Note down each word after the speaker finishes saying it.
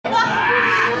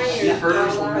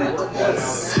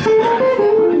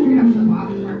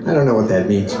don't know what that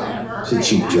means. It's a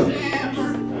cheap joke.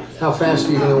 How fast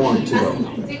are you going to want it to go?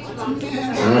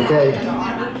 Okay.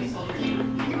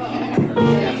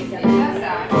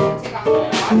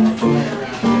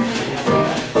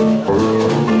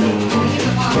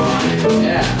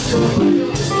 Yeah.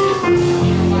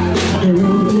 There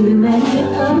will be many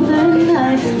other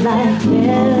nights like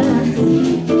this,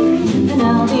 and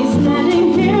I'll be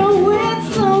standing here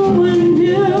with someone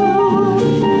new.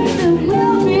 There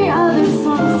will be other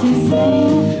songs to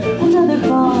sing, another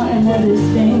fall, another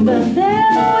sting, but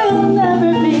there will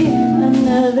never be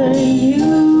another you.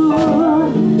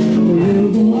 There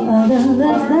will be other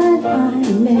loves that I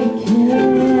may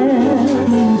kiss,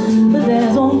 but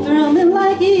there's one thrill me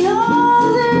like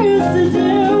yours there used to do.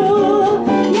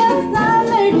 Yes, I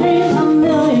may dream a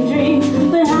million dreams,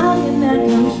 but how can that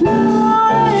come true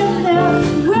if there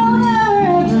will never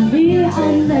ever be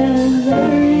another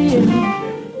you?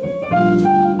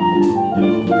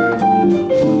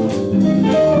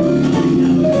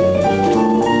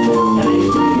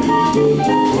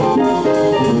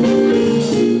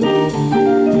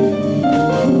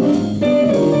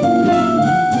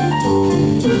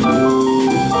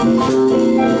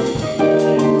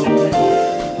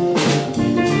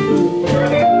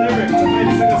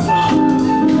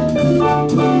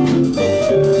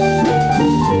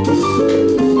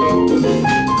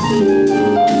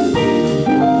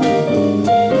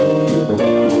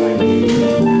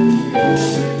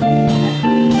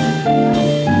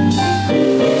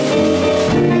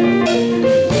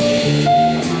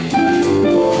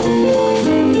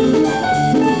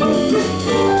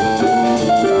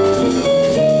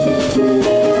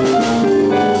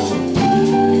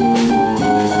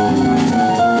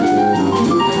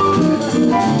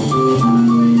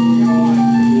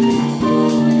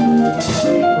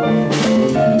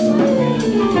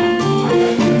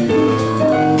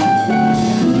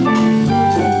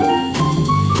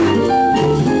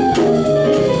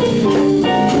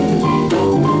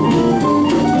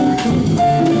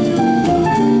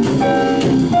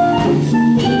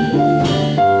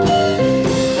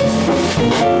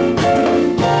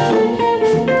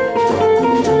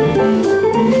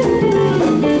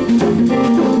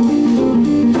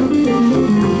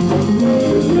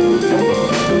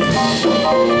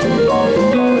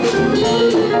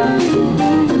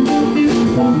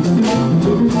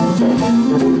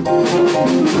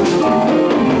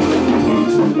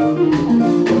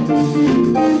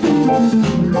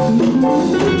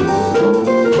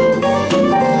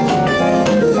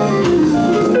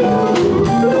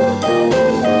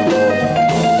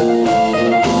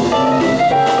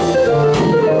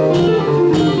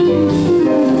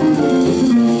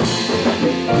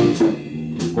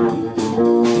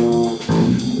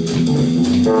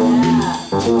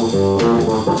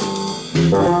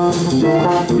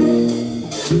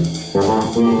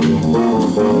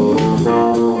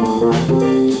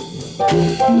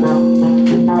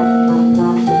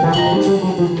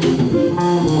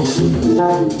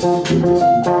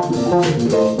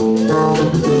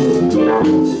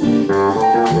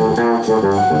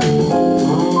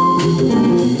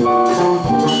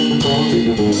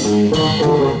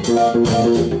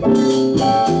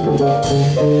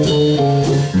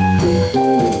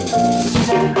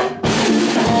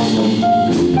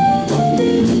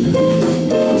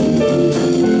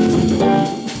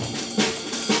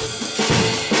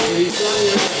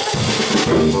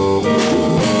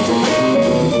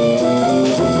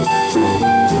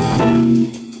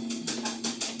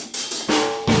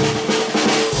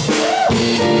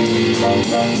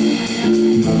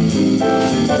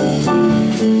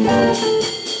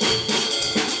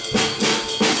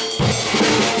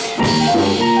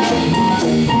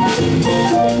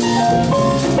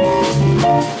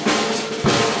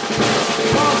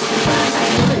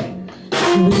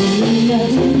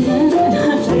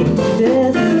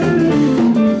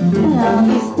 I'll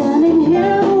be standing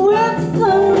here with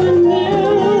someone new.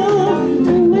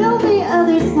 There will be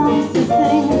other songs to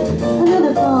sing,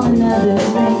 another fall, another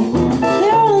spring.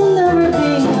 There will never be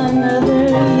another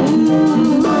you.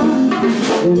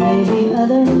 There may be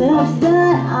other lips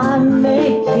that I may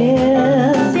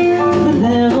kiss, but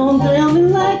they won't thrill me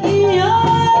like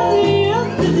yours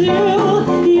used to do.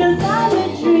 Yes, I may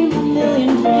dream a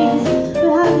million dreams, but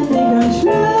how can they come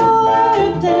true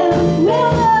if there will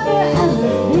never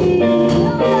ever be?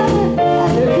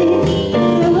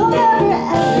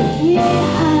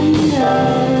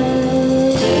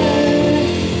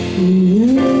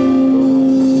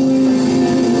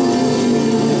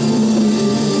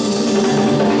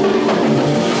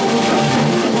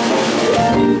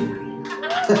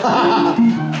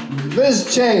 Liz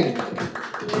Chang.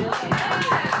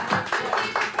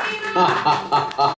 Ha ha ha.